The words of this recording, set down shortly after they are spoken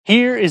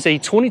Here is a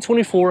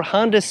 2024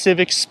 Honda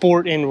Civic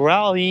Sport in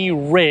Raleigh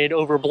red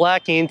over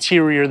black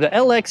interior. The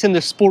LX and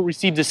the Sport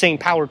receive the same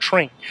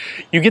powertrain.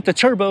 You get the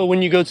turbo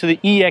when you go to the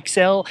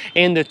EXL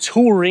and the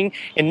Touring,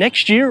 and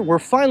next year we're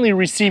finally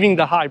receiving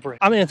the Hybrid.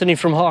 I'm Anthony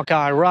from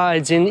Hawkeye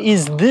Rides, and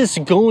is this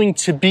going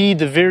to be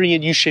the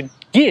variant you should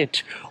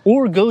get,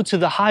 or go to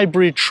the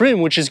hybrid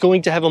trim, which is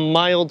going to have a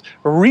mild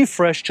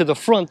refresh to the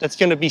front that's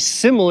going to be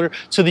similar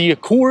to the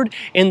Accord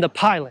and the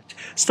Pilot?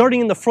 Starting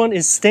in the front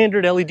is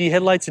standard LED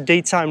headlights and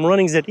daytime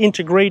runnings that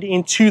integrate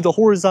into the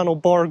horizontal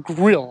bar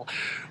grille.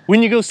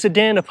 When you go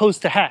sedan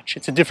opposed to hatch,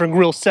 it's a different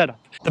grille setup.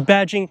 The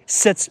badging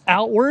sets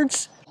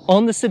outwards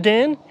on the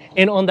sedan,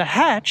 and on the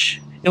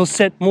hatch it'll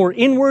set more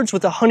inwards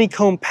with a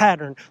honeycomb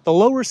pattern. The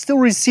lower still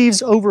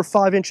receives over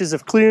 5 inches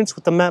of clearance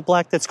with the matte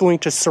black that's going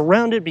to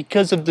surround it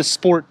because of the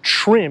Sport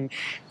trim.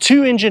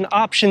 2 engine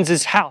options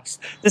is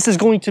housed. This is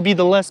going to be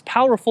the less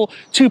powerful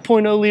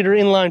 2.0 liter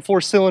inline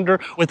 4-cylinder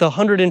with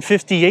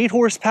 158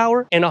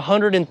 horsepower and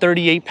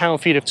 138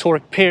 pound-feet of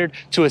torque paired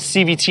to a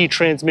CVT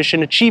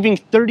transmission, achieving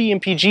 30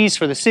 mpgs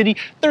for the city,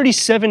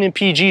 37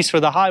 mpgs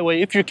for the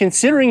highway. If you're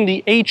considering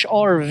the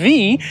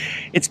HR-V,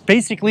 it's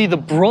basically the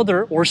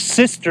brother or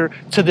sister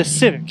to the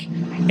Civic,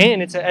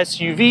 and it's a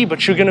SUV,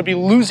 but you're going to be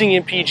losing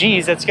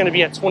mpgs. That's going to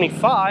be at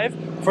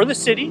 25 for the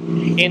city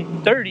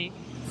and 30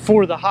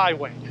 for the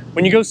highway.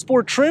 When you go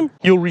Sport trim,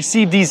 you'll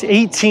receive these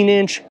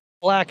 18-inch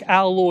black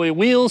alloy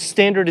wheels.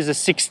 Standard is a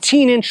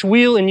 16-inch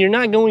wheel, and you're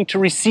not going to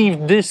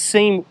receive this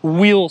same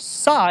wheel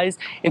size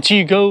until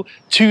you go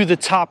to the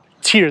top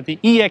tier. The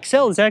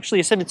EXL is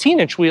actually a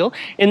 17-inch wheel,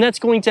 and that's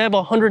going to have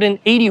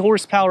 180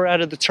 horsepower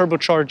out of the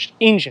turbocharged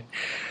engine.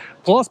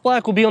 Gloss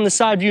black will be on the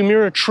side view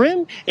mirror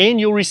trim, and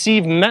you'll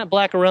receive matte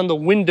black around the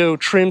window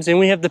trims, and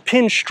we have the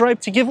pinstripe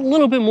to give a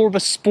little bit more of a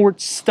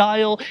sport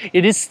style.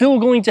 It is still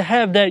going to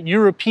have that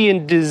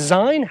European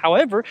design.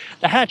 However,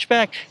 the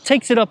hatchback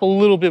takes it up a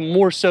little bit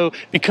more so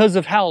because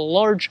of how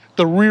large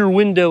the rear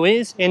window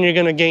is, and you're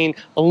going to gain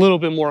a little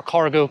bit more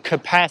cargo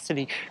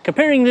capacity.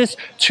 Comparing this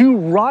to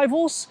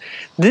rivals,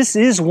 this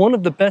is one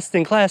of the best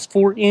in class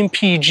for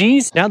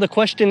MPGs. Now the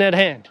question at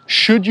hand,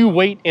 should you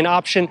wait and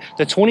option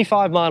the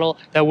 25 model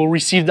that will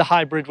receive the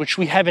Hybrid, which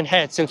we haven't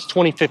had since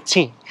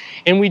 2015?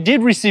 And we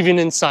did receive an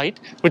Insight,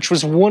 which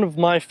was one of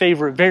my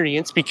favorite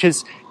variants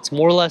because it's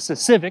more or less a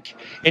Civic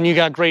and you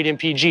got great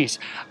MPGs.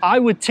 I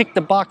would tick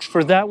the box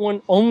for that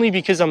one only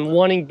because I'm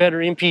wanting better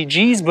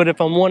MPGs, but if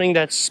I'm wanting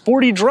that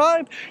sporty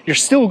drive, you're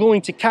still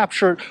going to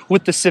capture it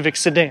with the Civic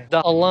Sedan.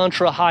 The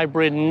Elantra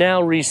Hybrid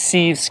now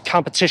receives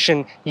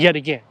competition yet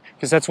again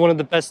because that's one of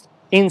the best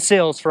in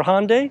sales for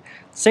Hyundai.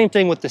 Same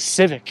thing with the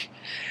Civic.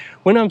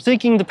 When I'm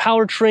thinking the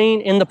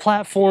powertrain and the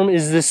platform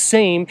is the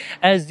same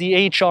as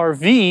the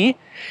HR-V,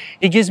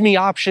 it gives me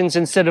options.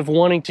 Instead of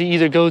wanting to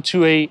either go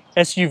to a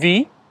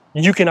SUV,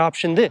 you can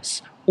option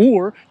this,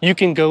 or you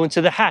can go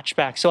into the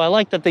hatchback. So I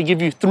like that they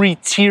give you 3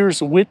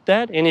 tiers with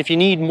that, and if you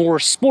need more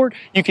sport,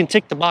 you can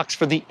tick the box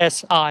for the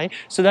SI,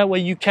 so that way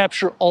you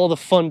capture all the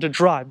fun to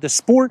drive. The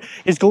Sport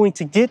is going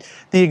to get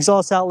the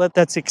exhaust outlet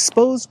that's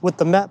exposed with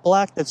the matte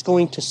black that's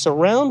going to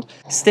surround,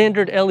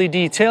 standard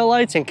LED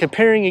taillights, and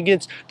comparing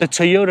against the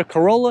Toyota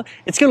Corolla,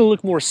 it's going to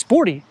look more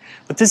sporty,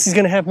 but this is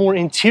going to have more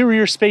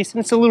interior space, and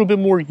it's a little bit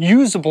more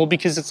usable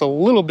because it's a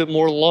little bit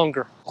more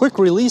longer. Quick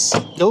release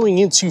going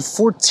into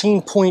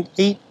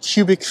 14.8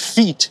 cubic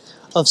feet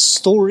of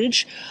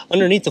storage.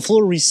 Underneath the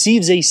floor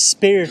receives a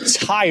spare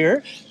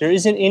tire. There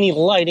isn't any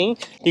lighting.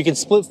 You can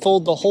split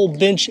fold the whole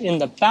bench in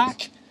the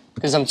back.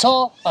 Because I'm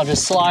tall, I'll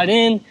just slide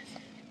in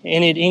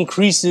and it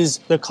increases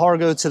the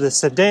cargo to the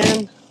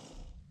sedan.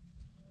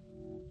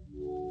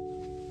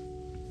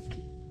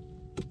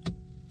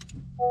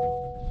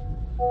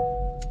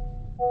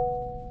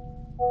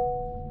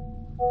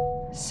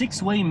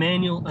 Six-way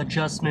manual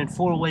adjustment,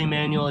 4-way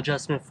manual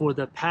adjustment for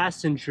the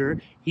passenger.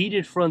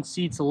 Heated front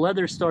seats,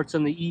 leather starts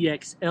on the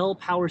EXL.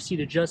 Power seat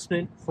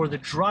adjustment for the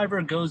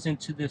driver goes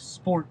into the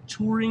Sport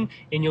Touring,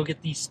 and you'll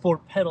get these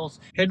Sport pedals.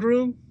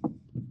 Headroom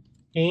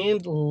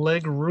and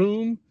leg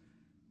room.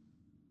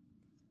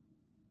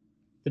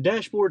 The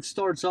dashboard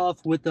starts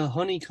off with the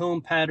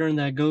honeycomb pattern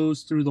that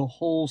goes through the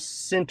whole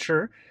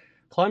center.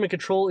 Climate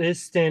control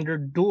is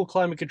standard. Dual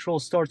climate control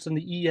starts on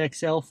the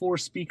EXL. 4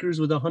 speakers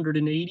with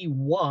 180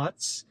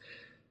 watts.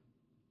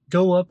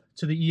 Go up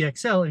to the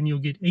EXL and you'll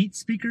get 8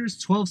 speakers.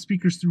 12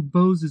 speakers through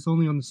Bose is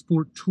only on the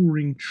Sport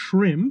Touring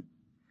trim.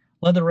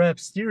 Leather wrap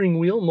steering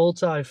wheel,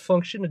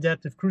 multi-function,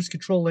 adaptive cruise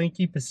control, lane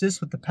keep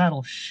assist with the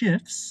paddle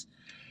shifts.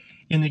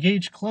 And the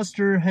gauge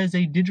cluster has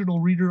a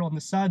digital reader on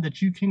the side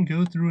that you can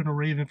go through an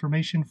array of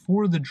information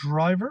for the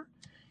driver,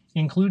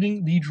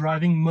 including the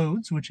driving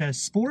modes, which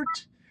has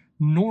Sport,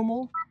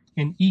 Normal,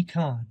 and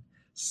Econ.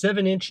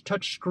 7-inch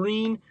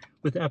touchscreen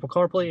with Apple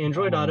CarPlay,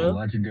 Android Auto,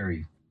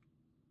 legendary,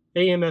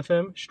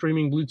 AM/FM,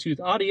 streaming Bluetooth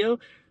audio.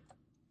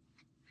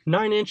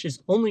 9-inch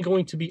is only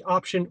going to be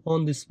optioned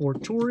on the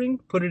Sport Touring.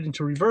 Put it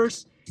into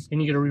reverse, and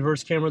you get a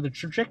reverse camera. The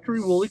trajectory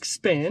will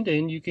expand,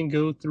 and you can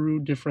go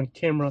through different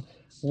camera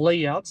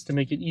layouts to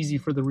make it easy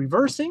for the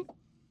reversing.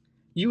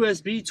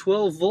 USB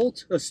 12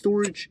 volt, a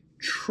storage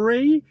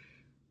tray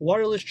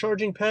Wireless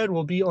charging pad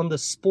will be on the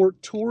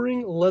Sport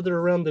Touring, leather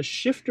around the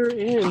shifter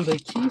and the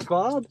key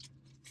fob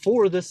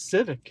for the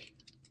Civic.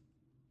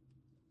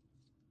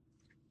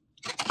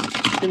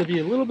 It's going to be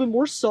a little bit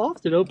more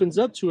soft. It opens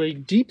up to a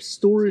deep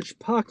storage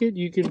pocket.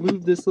 You can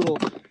move this little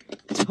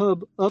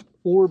tub up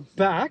or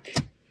back.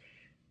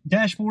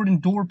 Dashboard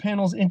and door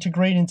panels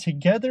integrated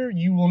together.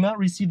 You will not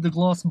receive the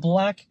gloss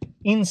black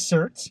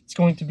inserts. It's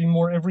going to be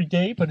more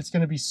everyday, but it's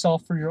going to be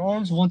soft for your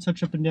arms. One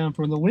touch up and down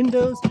for the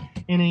windows,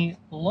 and a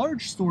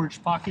large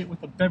storage pocket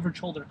with a beverage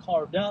holder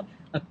carved out.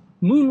 A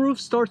moonroof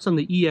starts on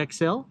the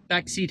EXL.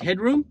 Backseat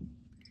headroom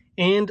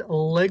and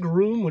leg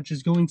room, which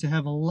is going to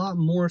have a lot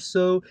more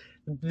so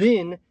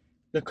than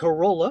the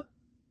Corolla.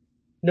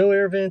 No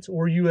air vents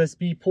or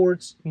USB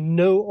ports,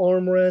 no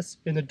armrests,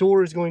 and the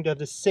door is going to have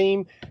the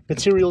same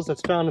materials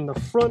that's found in the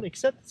front,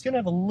 except it's going to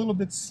have a little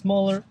bit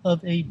smaller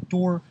of a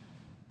door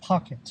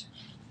pocket.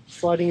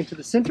 Sliding into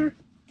the center,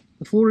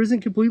 the floor isn't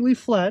completely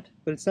flat,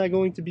 but it's not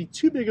going to be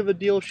too big of a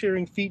deal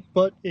sharing feet,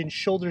 butt, and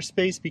shoulder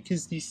space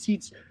because these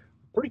seats are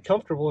pretty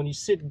comfortable and you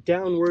sit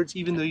downwards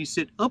even though you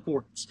sit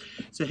upwards.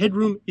 So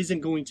headroom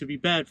isn't going to be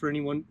bad for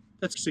anyone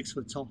that's 6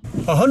 foot tall.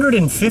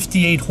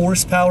 158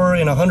 horsepower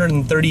and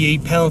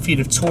 138 pound-feet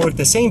of torque,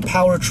 the same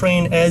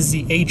powertrain as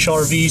the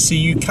HRV, so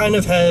you kind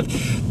of have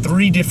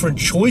 3 different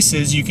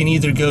choices. You can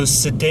either go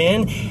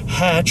sedan,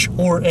 hatch,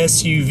 or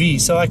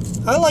SUV. So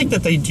I like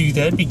that they do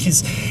that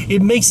because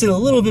it makes it a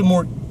little bit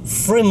more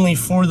friendly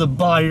for the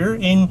buyer.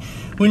 And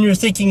when you're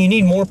thinking you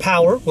need more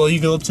power, well, you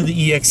go up to the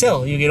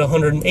EXL. You get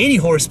 180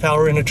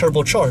 horsepower and a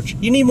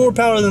turbocharged. You need more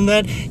power than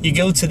that, you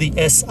go to the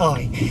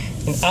SI.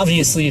 And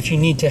obviously, if you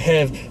need to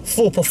have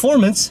full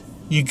performance,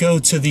 you go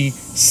to the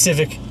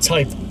Civic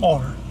Type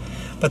R.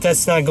 But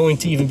that's not going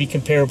to even be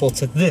comparable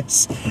to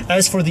this.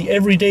 As for the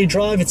everyday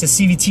drive, it's a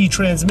CVT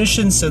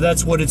transmission, so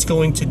that's what it's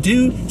going to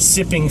do.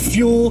 Sipping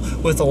fuel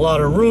with a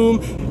lot of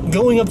room.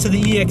 Going up to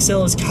the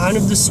EXL is kind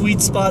of the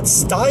sweet spot.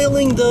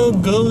 Styling, though,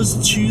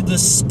 goes to the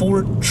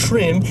Sport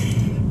trim,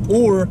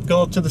 or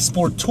go up to the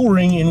Sport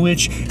Touring, in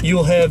which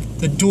you'll have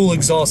the dual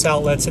exhaust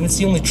outlets, and it's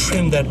the only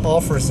trim that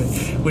offers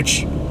it,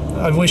 which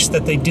I wish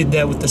that they did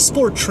that with the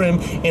Sport trim,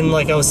 and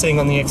like I was saying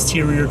on the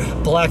exterior,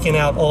 blacking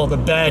out all the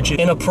badges.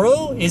 And a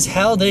pro is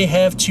how they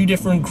have 2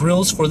 different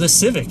grills for the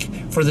Civic,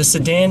 for the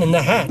sedan and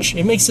the hatch.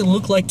 It makes it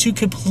look like 2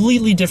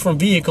 completely different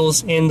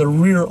vehicles, and the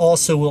rear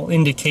also will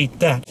indicate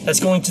that.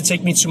 That's going to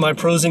take me to my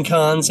pros and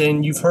cons,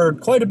 and you've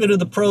heard quite a bit of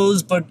the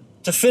pros, but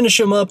to finish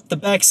them up, the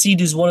back seat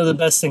is one of the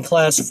best in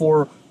class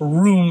for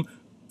room,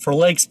 for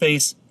leg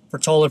space, for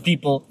taller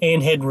people,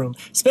 and headroom,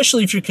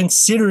 especially if you're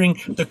considering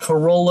the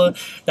Corolla.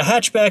 The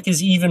hatchback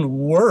is even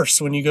worse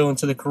when you go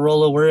into the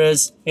Corolla,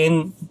 whereas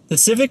in the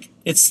Civic,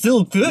 it's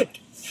still good.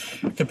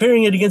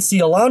 Comparing it against the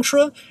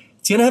Elantra,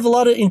 it's going to have a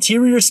lot of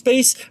interior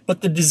space,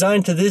 but the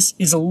design to this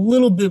is a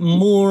little bit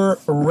more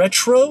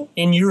retro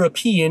and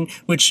European,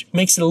 which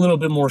makes it a little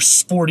bit more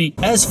sporty.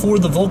 As for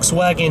the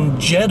Volkswagen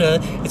Jetta,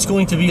 it's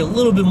going to be a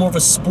little bit more of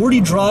a sporty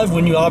drive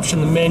when you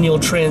option the manual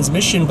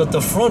transmission, but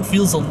the front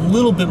feels a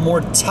little bit more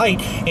tight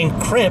and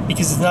cramped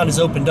because it's not as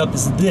opened up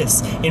as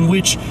this, in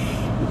which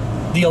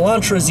the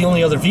Elantra is the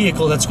only other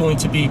vehicle that's going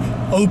to be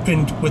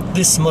opened with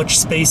this much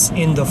space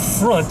in the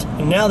front.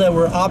 And now that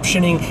we're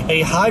optioning a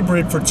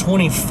hybrid for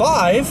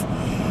 25,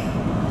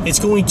 it's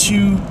going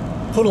to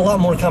put a lot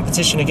more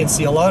competition against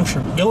the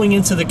Elantra. Going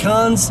into the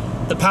cons,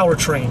 the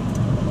powertrain.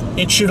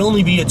 It should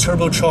only be a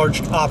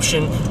turbocharged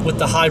option, with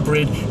the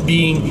hybrid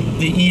being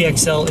the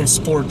EXL and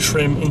Sport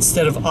trim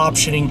instead of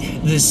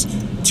optioning this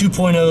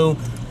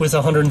 2.0 with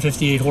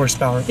 158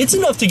 horsepower. It's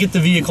enough to get the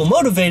vehicle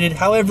motivated.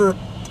 However,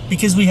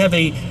 because we have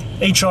a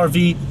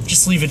HRV,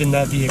 just leave it in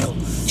that vehicle.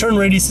 Turn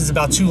radius is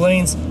about 2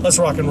 lanes. Let's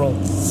rock and roll.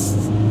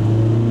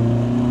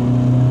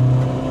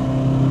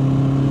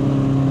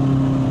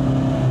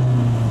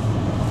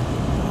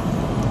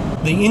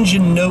 The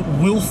engine note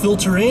will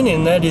filter in,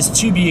 and that is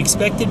to be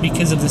expected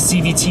because of the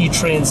CVT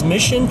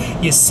transmission.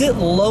 You sit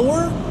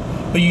lower,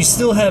 but you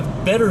still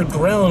have better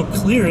ground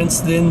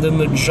clearance than the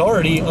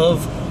majority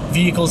of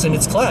vehicles in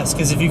its class,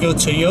 because if you go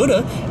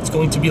Toyota, it's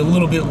going to be a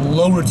little bit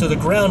lower to the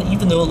ground.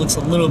 Even though it looks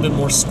a little bit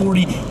more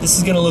sporty, this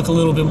is going to look a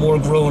little bit more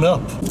grown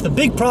up. The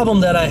big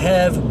problem that I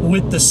have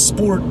with the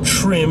Sport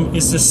trim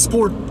is the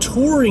Sport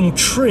Touring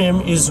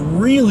trim is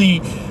really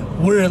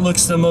where it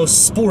looks the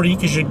most sporty,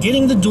 because you're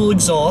getting the dual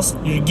exhaust,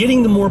 you're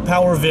getting the more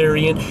power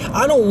variant.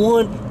 I don't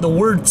want the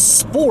word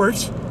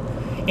sport,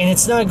 and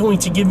it's not going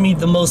to give me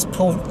the most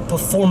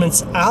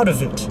performance out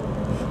of it.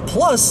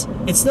 Plus,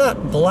 it's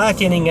not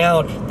blackening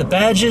out the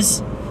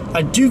badges.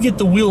 I do get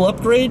the wheel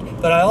upgrade,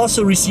 but I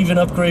also receive an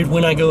upgrade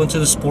when I go into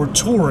the Sport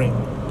Touring.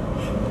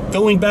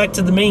 Going back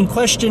to the main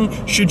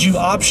question, should you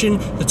option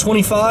the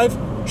 25?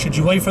 Should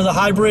you wait for the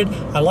hybrid?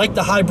 I like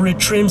the hybrid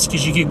trims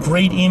because you get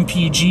great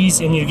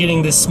MPGs and you're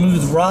getting this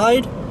smooth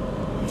ride.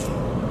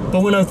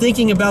 But when I'm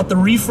thinking about the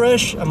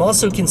refresh, I'm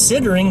also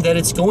considering that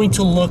it's going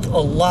to look a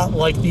lot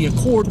like the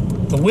Accord.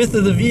 The width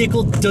of the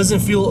vehicle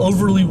doesn't feel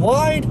overly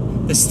wide.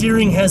 The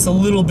steering has a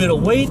little bit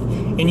of weight,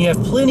 and and you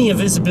have plenty of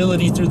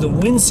visibility through the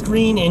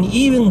windscreen, and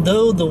even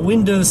though the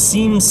windows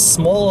seem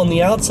small on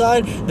the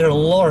outside, they're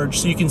large,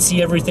 so you can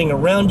see everything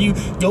around you.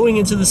 Going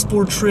into the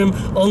Sport trim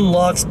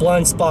unlocks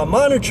blind spot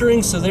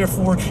monitoring, so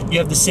therefore you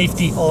have the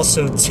safety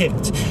also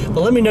ticked.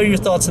 But let me know your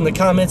thoughts in the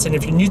comments, and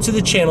if you're new to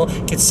the channel,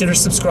 consider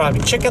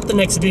subscribing. Check out the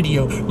next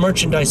video,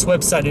 merchandise,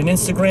 website, and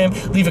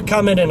Instagram. Leave a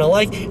comment and a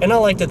like, and I'd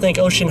like to thank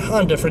Ocean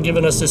Honda for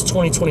giving us this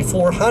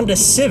 2024 Honda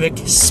Civic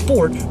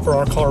Sport for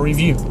our car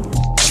review.